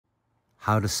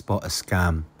how to spot a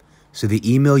scam. So the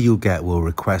email you'll get will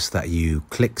request that you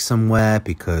click somewhere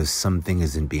because something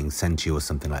isn't being sent to you or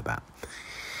something like that.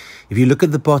 If you look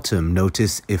at the bottom,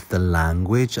 notice if the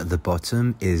language at the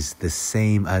bottom is the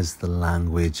same as the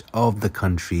language of the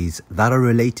countries that are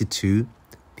related to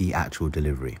the actual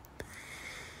delivery.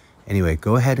 Anyway,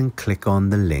 go ahead and click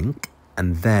on the link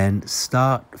and then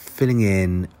start filling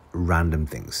in random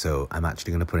things. So I'm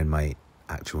actually going to put in my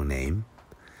actual name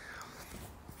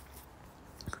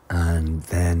and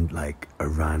then like a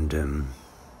random,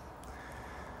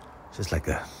 just like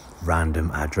a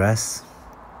random address,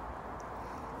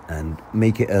 and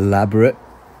make it elaborate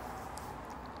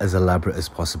as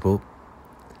possible.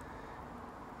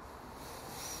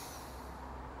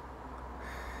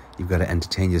 You've got to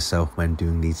entertain yourself when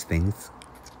doing these things.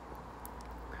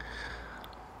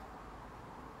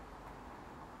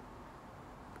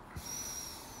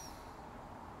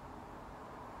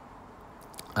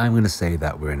 I'm going to say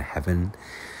that we're in heaven,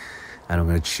 and I'm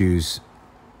going to choose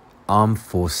Armed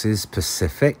Forces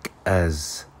Pacific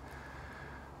as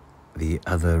the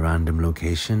other random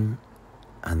location,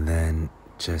 and then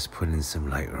just put in some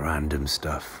like random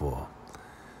stuff for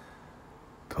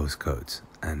postcodes.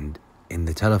 And in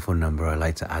the telephone number, I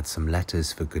like to add some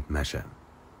letters for good measure.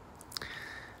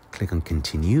 Click on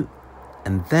continue,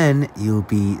 and then you'll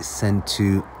be sent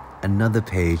to another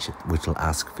page which will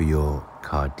ask for your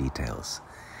card details.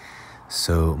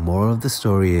 So moral of the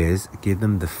story is, give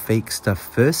them the fake stuff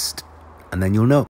first, and then you'll know.